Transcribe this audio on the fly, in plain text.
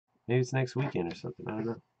Maybe it's next weekend or something. I don't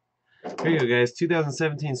know. Here you go, guys.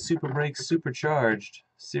 2017 Super Break Supercharged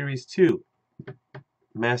Series 2.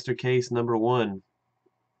 Master Case number 1.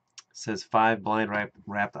 Says 5 blind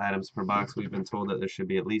wrapped items per box. We've been told that there should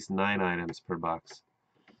be at least 9 items per box.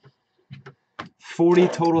 40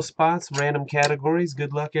 total spots, random categories.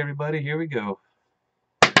 Good luck, everybody. Here we go.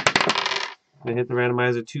 I'm going to hit the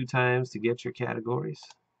randomizer 2 times to get your categories.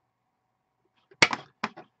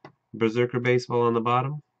 Berserker Baseball on the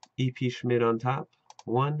bottom. E.P. Schmidt on top.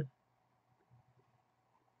 1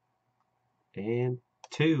 and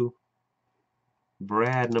 2.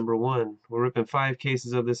 Brad number 1. We're ripping 5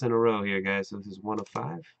 cases of this in a row here, guys. So this is 1 of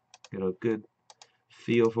 5. Get a good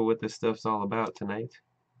feel for what this stuff's all about tonight.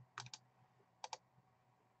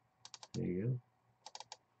 There you go.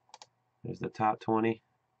 There's the top 20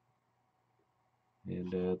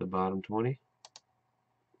 and the bottom 20.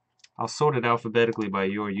 I'll sort it alphabetically by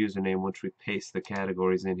your username once we paste the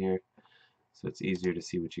categories in here, so it's easier to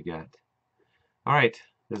see what you got. Alright,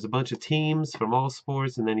 there's a bunch of teams from all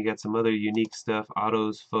sports, and then you got some other unique stuff.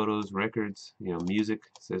 Autos, photos, records, music.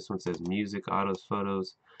 So this one says music, autos,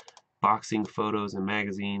 photos, boxing photos and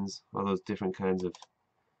magazines, all those different kinds of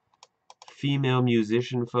female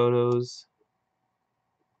musician photos.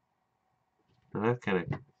 Now that kind of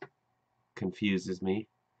confuses me.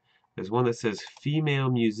 There's one that says female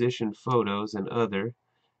musician photos and other,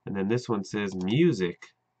 and then this one says music,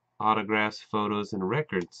 autographs, photos, and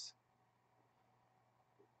records.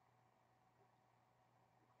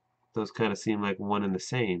 Those kind of seem like one and the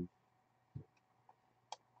same.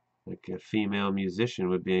 Like a female musician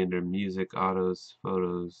would be under music, autos,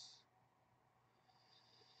 photos.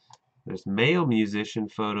 There's male musician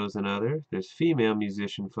photos and other. There's female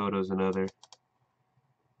musician photos and other.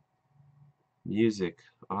 Music,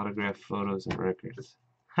 autograph, photos, and records.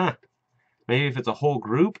 Huh. Maybe if it's a whole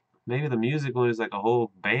group, maybe the music one is like a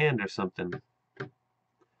whole band or something.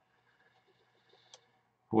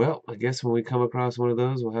 Well, I guess when we come across one of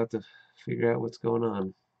those, we'll have to figure out what's going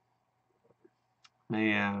on.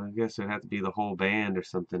 Yeah, I guess it'd have to be the whole band or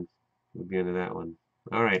something. We'll be into that one.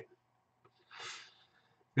 All right.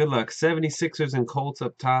 Good luck. 76ers and Colts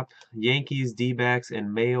up top. Yankees, D-backs,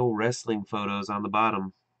 and male wrestling photos on the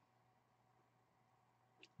bottom.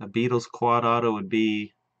 A Beatles quad auto would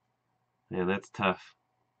be... Man, that's tough.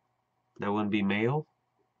 That wouldn't be male?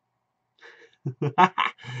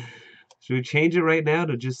 Should we change it right now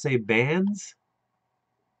to just say bands?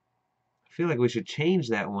 I feel like we should change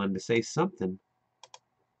that one to say something.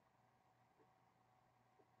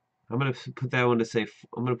 I'm gonna put that one to say.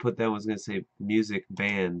 I'm gonna put that one's gonna say music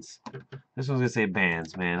bands. This one's gonna say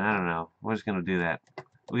bands, man. I don't know. We're just gonna do that.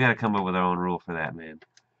 We gotta come up with our own rule for that, man.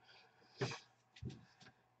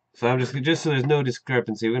 So I'm just so there's no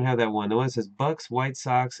discrepancy. We're gonna have that one. The one that says Bucks, White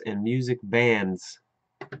Sox, and music bands.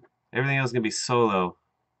 Everything else is gonna be solo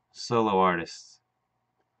artists.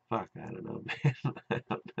 Fuck, I don't know, man. I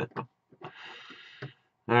don't know.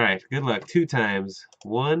 All right, good luck. 2 times.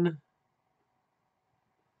 1.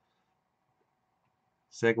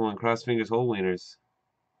 Second one, cross fingers, whole wieners.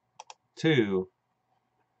 2.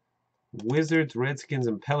 Wizards, Redskins,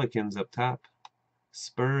 and Pelicans up top.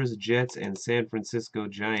 Spurs, Jets, and San Francisco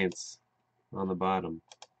Giants on the bottom.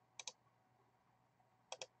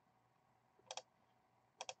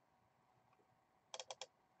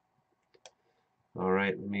 All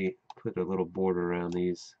right, let me put a little border around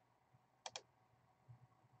these.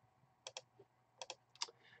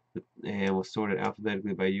 And we'll sort it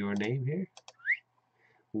alphabetically by your name here.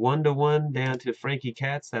 1 to 1 down to Frankie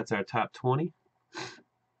Katz. That's our top 20.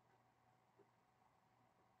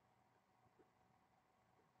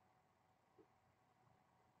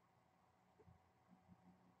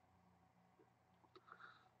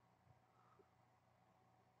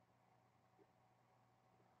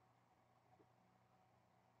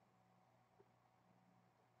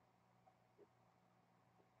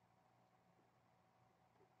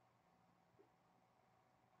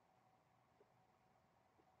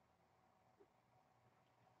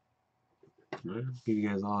 Right, give you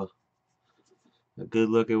guys all a good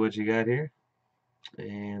look at what you got here.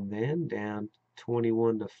 And then down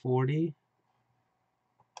 21 to 40.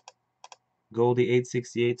 Goldie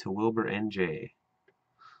 868 to Wilbur NJ.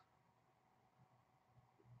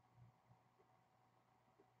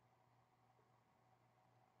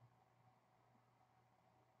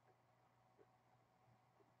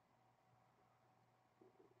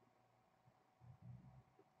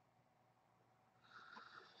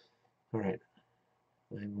 All right,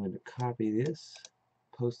 I'm going to copy this,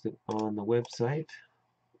 post it on the website.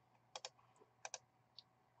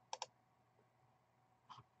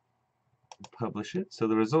 Publish it. So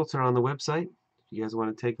the results are on the website. you guys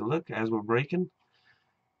want to take a look as we're breaking.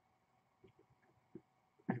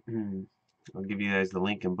 I'll give you guys the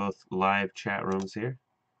link in both live chat rooms here,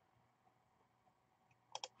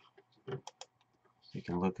 so you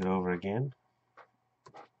can look it over again.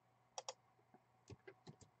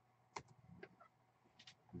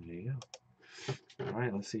 There you go.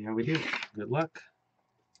 Alright, let's see how we do. Good luck.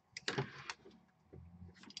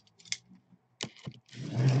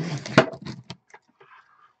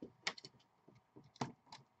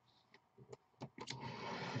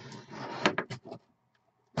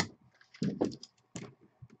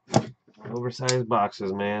 Oversized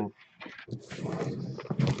boxes, man.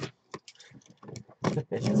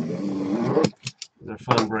 They're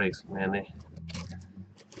fun breaks, man. They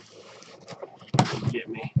get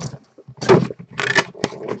me.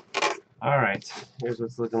 Alright, here's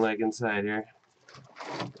what's looking like inside here.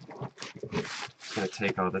 Just gonna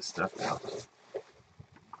take all this stuff out.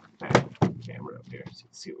 Back camera up here so you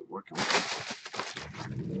can see what we're working with.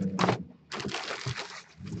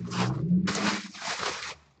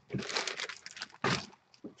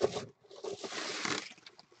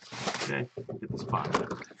 Okay, get this box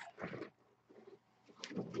out.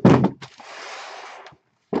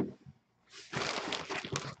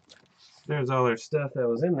 There's all our stuff that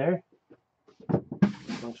was in there. A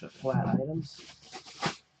bunch of flat items.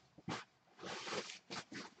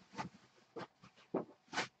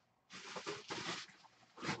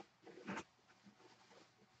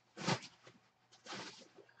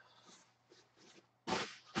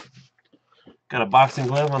 Got a boxing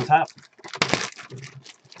glove on top.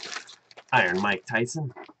 Iron Mike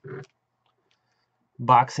Tyson.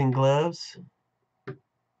 Boxing gloves.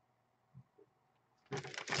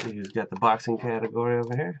 See who's got the boxing category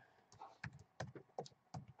over here.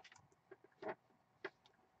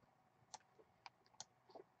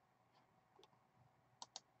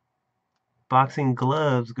 Boxing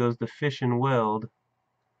gloves goes to Fish and Weld.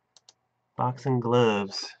 Boxing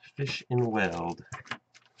gloves, Fish and Weld.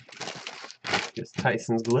 Just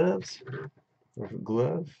Tyson's gloves. Or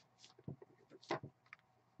glove.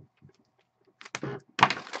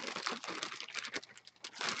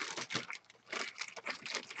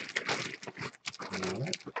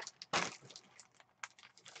 Alright.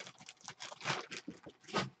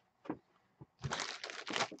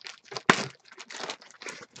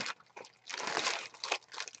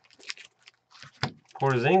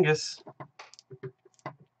 Porzingis,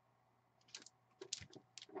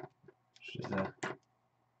 which is a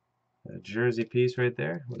jersey piece right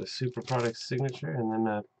there with a Super Product signature, and then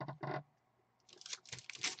a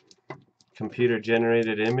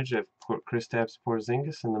computer-generated image of Kristaps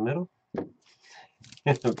Porzingis in the middle.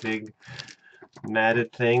 A big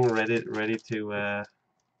matted thing ready to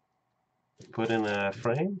put in a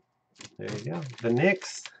frame. There you go. The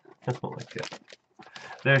Knicks. Oh my god.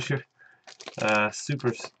 There's your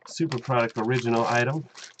super product original item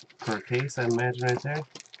per case, I imagine, right there.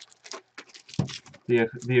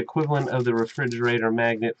 The equivalent of the refrigerator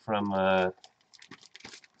magnet from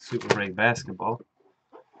Super Break Basketball.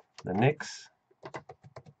 The Knicks.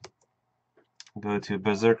 Go to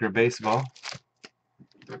Berserker Baseball.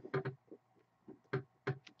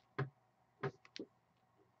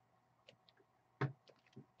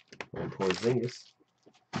 And Porzingis.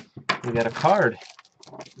 We got a card.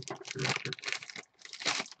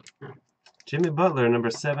 Jimmy Butler, number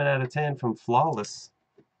 7 out of 10 from Flawless.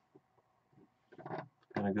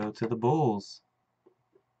 Gonna go to the Bulls.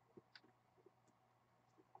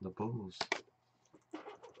 The Bulls.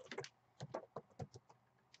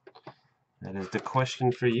 That is the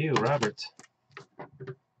question for you, Robert.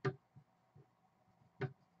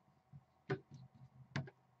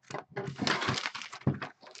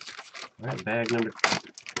 Alright,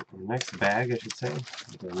 next bag, I should say.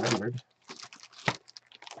 Remembered.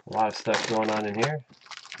 A lot of stuff going on in here.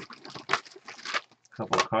 A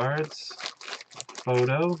couple cards.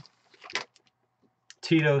 Photo.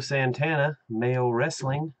 Tito Santana, Mayo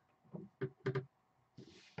Wrestling.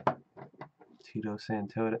 Tito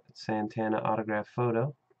Santana autograph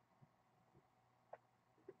photo.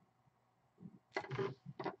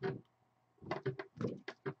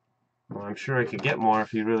 Well, I'm sure I could get more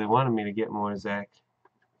if you really wanted me to get more, Zach.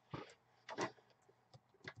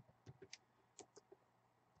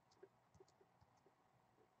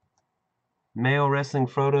 Mayo Wrestling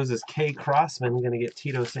photos is K. Crossman going to get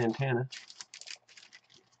Tito Santana.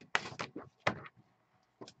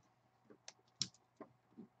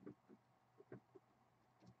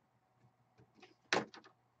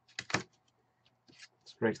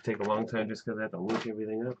 These breaks take a long time just because I have to link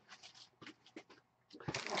everything up.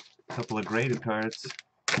 A couple of graded cards.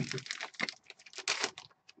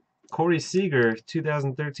 Corey Seager,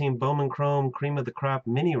 2013 Bowman Chrome Cream of the Crop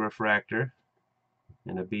Mini Refractor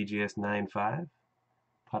in a BGS 9.5.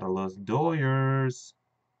 Para los Dodgers.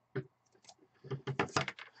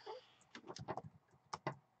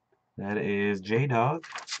 That is J-Dog,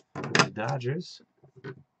 Dodgers.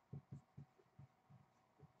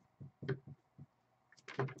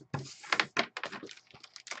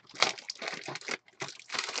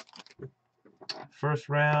 First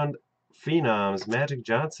round Phenoms, Magic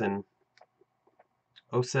Johnson,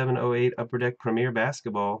 07-08 Upper Deck Premier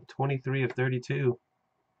Basketball, 23 of 32.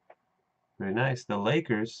 Very nice. The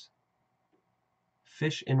Lakers,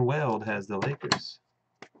 Fish and Weld has the Lakers.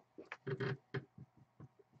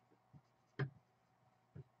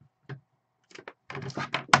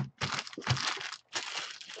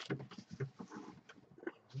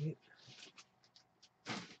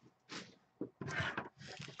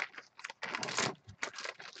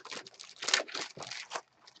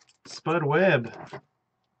 Spud Webb,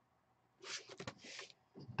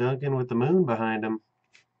 Duncan with the moon behind him.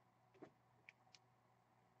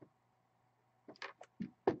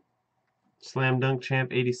 Slam Dunk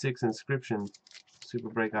Champ 86 inscription, Super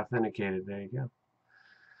Break authenticated. There you go.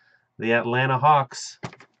 The Atlanta Hawks.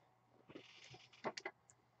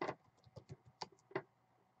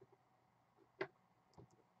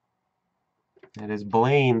 It is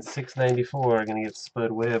Blaine 694. Gonna get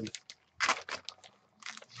Spud Webb.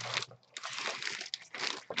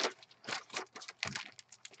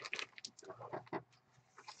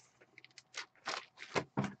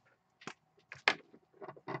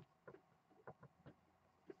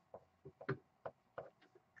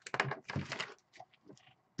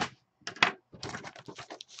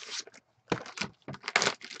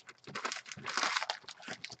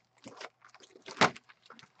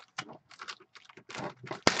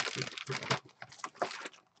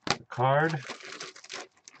 Card.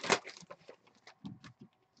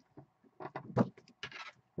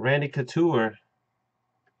 Randy Couture.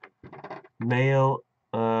 Male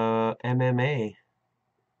MMA.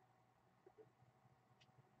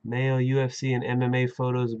 Male UFC and MMA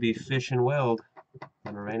photos will be Fish and Weld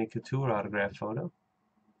on a Randy Couture autograph photo.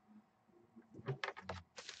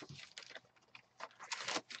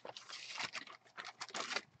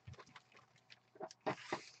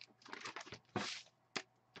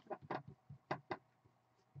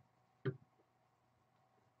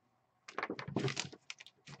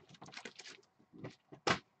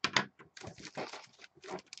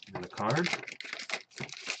 And a card.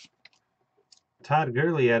 Todd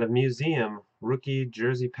Gurley out of Museum, rookie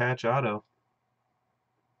jersey patch auto,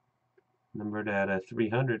 numbered at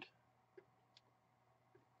 300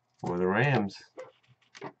 for the Rams.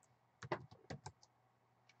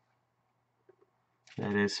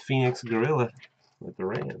 That is Phoenix Gorilla with the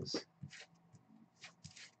Rams.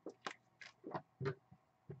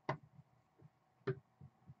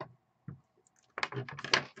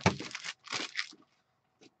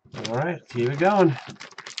 All right, keep it going.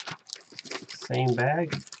 Same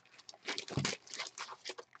bag.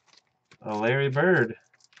 A Larry Bird.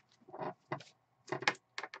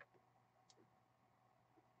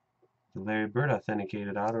 The Larry Bird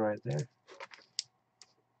authenticated auto right there.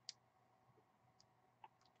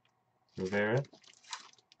 Rivera.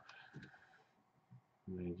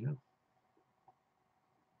 There you go.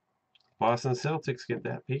 Boston Celtics get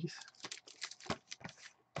that piece.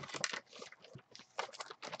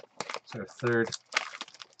 It's our third.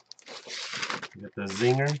 We got the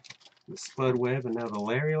Zinger, the Spud Webb, and now the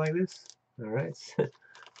Larry like this. All right.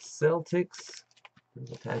 Celtics.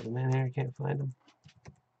 I'll type them in here. Can't find them.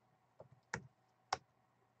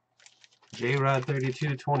 J-Rod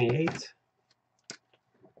 3228.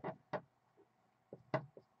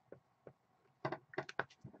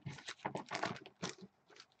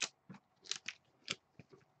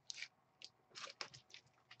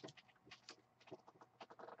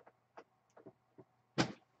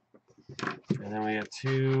 And then we have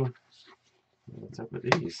two. What's up with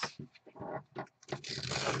these?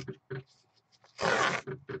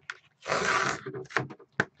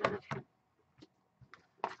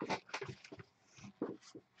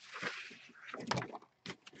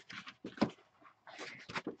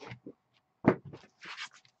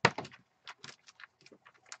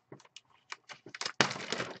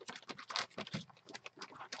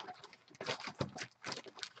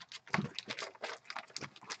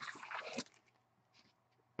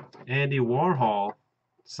 Andy Warhol,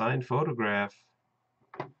 signed photograph.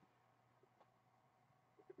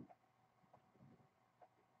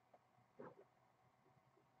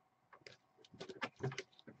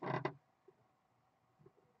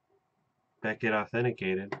 Beckett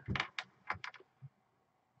authenticated.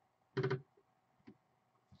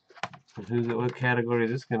 And who's it? What category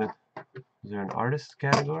is this gonna? Is there an artist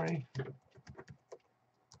category?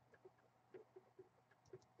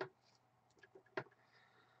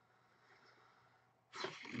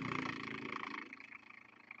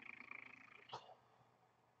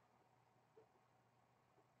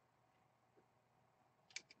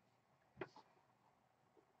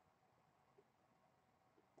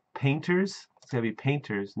 Painters? It's gotta be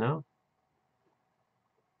painters, no?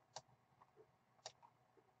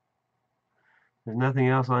 There's nothing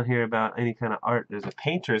else on here about any kind of art. There's a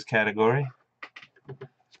painters category.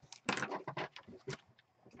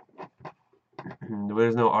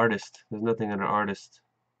 There's no artist. There's nothing under artist.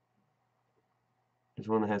 There's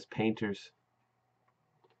one that has painters.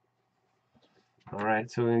 Alright,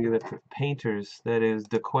 so we're going to give it to painters. That is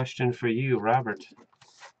the question for you, Robert.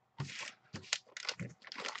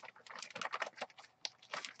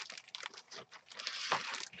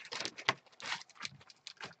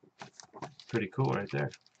 Pretty cool right there.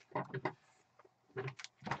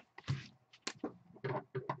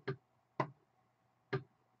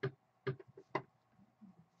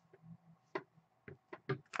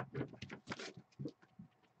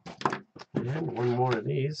 And one more of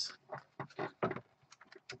these.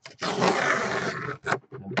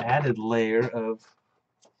 An added layer of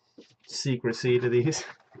secrecy to these.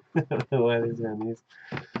 I don't know why they're doing these.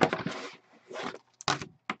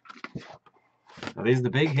 Are these the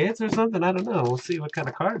big hits or something? I don't know. We'll see what kind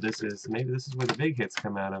of card this is. Maybe this is where the big hits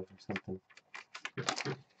come out of or something.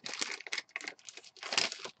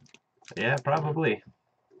 Yeah, probably.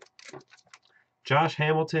 Josh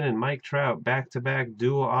Hamilton and Mike Trout back-to-back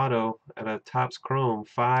dual auto at a Topps Chrome.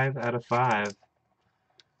 5 out of 5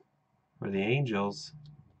 for the Angels.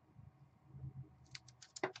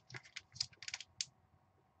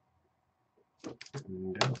 There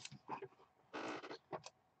you go.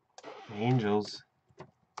 Angels.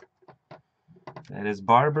 That is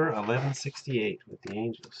Barber 1168 with the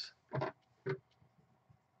Angels.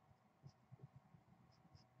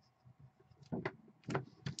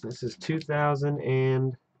 This is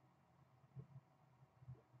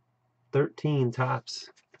 2013 Topps.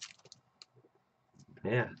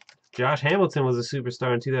 Yeah. Josh Hamilton was a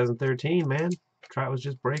superstar in 2013, man. Trout was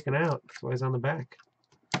just breaking out. That's why he's on the back.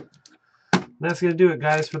 And that's going to do it,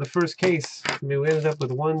 guys, for the first case. I mean, we ended up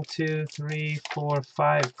with 1, 2, 3, 4,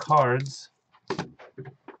 5 cards.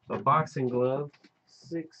 A boxing glove.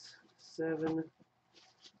 6, 7,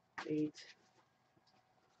 8,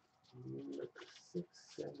 6,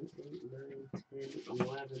 7, 8, 9, 10,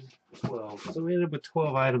 11, 12. So we ended up with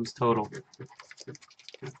 12 items total.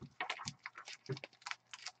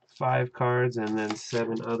 5 cards and then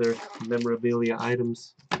 7 other memorabilia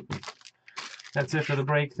items. That's it for the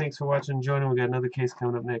break. Thanks for watching and joining. We got another case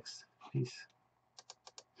coming up next. Peace.